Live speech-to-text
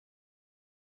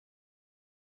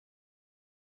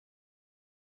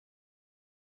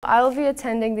I'll be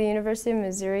attending the University of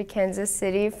Missouri, Kansas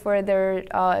City for their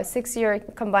 6-year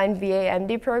combined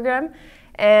BA/MD program.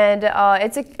 And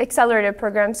it's an accelerated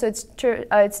program, so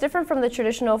it's different from the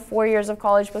traditional 4 years of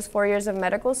college plus 4 years of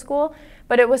medical school.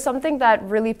 But it was something that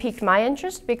really piqued my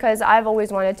interest because I've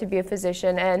always wanted to be a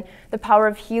physician, and the power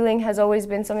of healing has always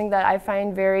been something that I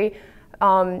find very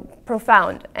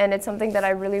profound, and it's something that I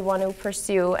really want to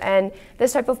pursue. And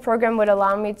this type of program would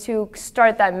allow me to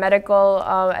start that medical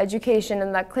education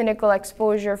and that clinical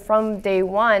exposure from day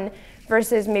one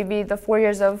versus maybe the 4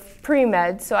 years of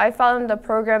pre-med. So I found a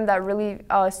program that really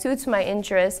suits my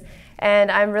interests,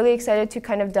 and I'm really excited to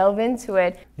kind of delve into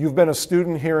it. You've been a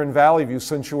student here in Valley View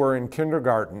since you were in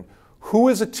kindergarten. Who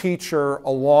is a teacher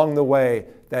along the way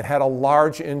that had a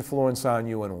large influence on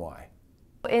you, and why?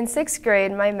 In 6th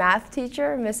grade, my math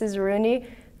teacher, Mrs. Rooney,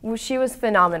 she was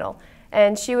phenomenal.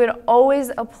 And she would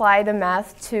always apply the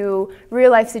math to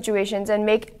real-life situations and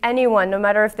make anyone, no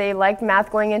matter if they liked math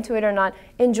going into it or not,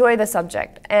 enjoy the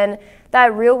subject. And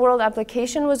that real-world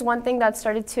application was one thing that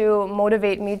started to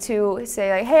motivate me to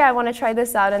say, like, hey, I want to try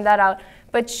this out and that out.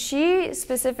 But she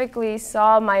specifically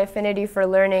saw my affinity for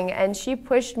learning, and she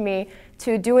pushed me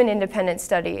to do an independent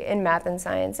study in math and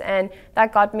science, and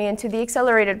that got me into the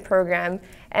accelerated program.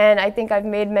 And I think I've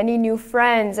made many new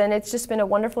friends, and it's just been a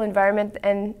wonderful environment,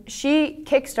 and she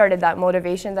kickstarted that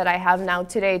motivation that I have now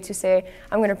today to say,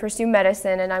 I'm going to pursue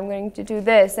medicine and I'm going to do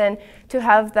this, and to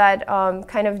have that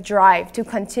kind of drive to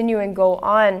continue and go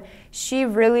on. She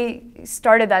really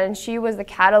started that, and she was the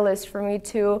catalyst for me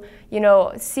to,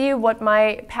 see what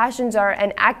my passions are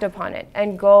and act upon it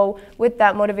and go with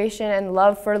that motivation and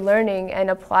love for learning and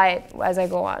apply it as I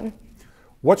go on.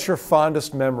 What's your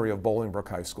fondest memory of Bolingbrook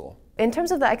High School? In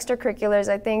terms of the extracurriculars,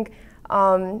 I think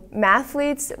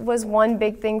mathletes was one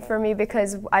big thing for me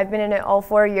because I've been in it all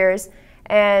 4 years,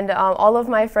 and all of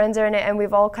my friends are in it, and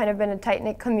we've all kind of been a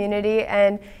tight-knit community.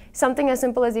 And something as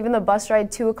simple as even the bus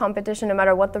ride to a competition, no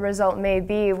matter what the result may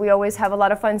be, we always have a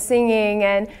lot of fun singing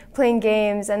and playing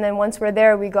games, and then once we're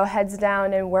there, we go heads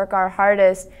down and work our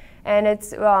hardest. And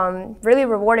it's really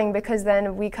rewarding because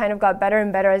then we kind of got better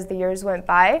and better as the years went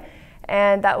by,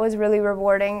 and that was really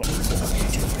rewarding.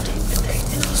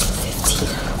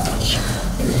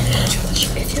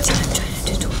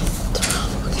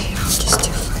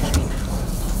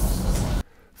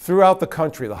 Throughout the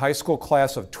country, the high school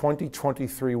class of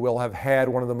 2023 will have had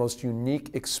one of the most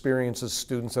unique experiences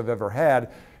students have ever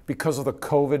had because of the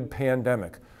COVID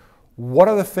pandemic. What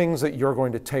are the things that you're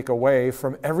going to take away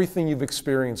from everything you've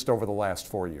experienced over the last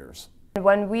 4 years?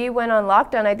 When we went on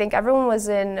lockdown, I think everyone was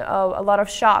in a lot of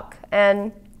shock,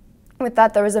 and with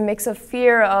that there was a mix of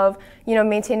fear of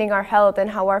maintaining our health and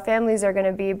how our families are going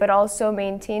to be, but also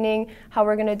maintaining how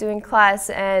we're going to do in class.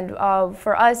 And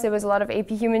for us, it was a lot of AP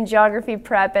Human Geography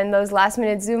prep and those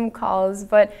last-minute Zoom calls,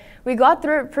 but we got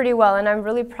through it pretty well, and I'm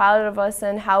really proud of us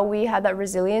and how we had that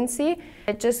resiliency.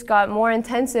 It just got more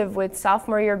intensive with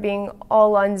sophomore year being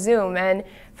all on Zoom, and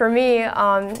for me,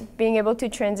 being able to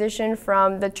transition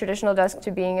from the traditional desk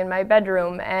to being in my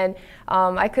bedroom. And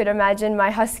I could imagine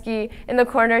my husky in the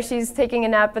corner, she's taking a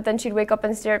nap, but then she'd wake up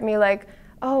and stare at me like,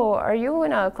 oh, are you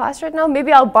in a class right now?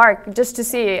 Maybe I'll bark just to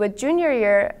see. With junior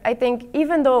year, I think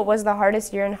even though it was the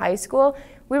hardest year in high school,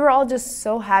 we were all just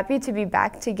so happy to be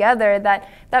back together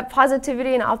that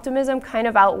positivity and optimism kind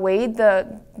of outweighed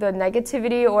the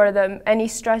negativity or any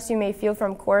stress you may feel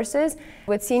from courses.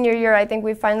 With senior year, I think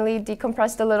we finally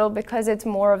decompressed a little because it's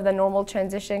more of the normal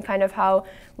transition, kind of how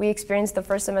we experienced the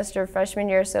first semester of freshman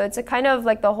year. So it's a kind of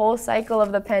like the whole cycle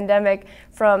of the pandemic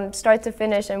from start to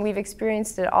finish, and we've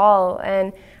experienced it all.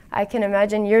 And I can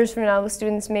imagine years from now, the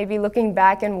students may be looking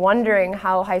back and wondering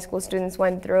how high school students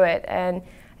went through it. And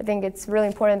I think it's really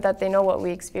important that they know what we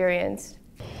experienced.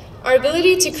 Our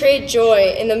ability to create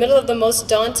joy in the middle of the most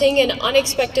daunting and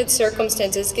unexpected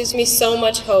circumstances gives me so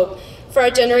much hope for our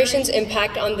generation's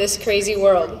impact on this crazy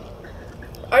world.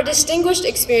 Our distinguished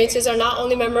experiences are not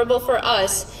only memorable for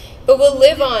us, but will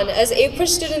live on as APRA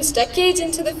students decades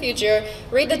into the future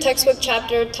read the textbook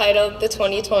chapter titled The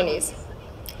 2020s.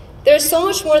 There's so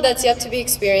much more that's yet to be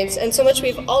experienced and so much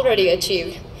we've already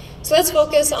achieved. So let's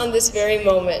focus on this very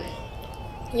moment.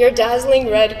 Your dazzling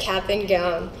red cap and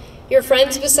gown, your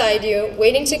friends beside you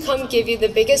waiting to come give you the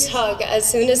biggest hug as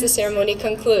soon as the ceremony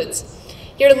concludes,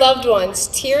 your loved ones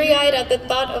teary-eyed at the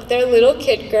thought of their little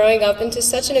kid growing up into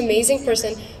such an amazing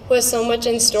person who has so much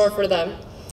in store for them.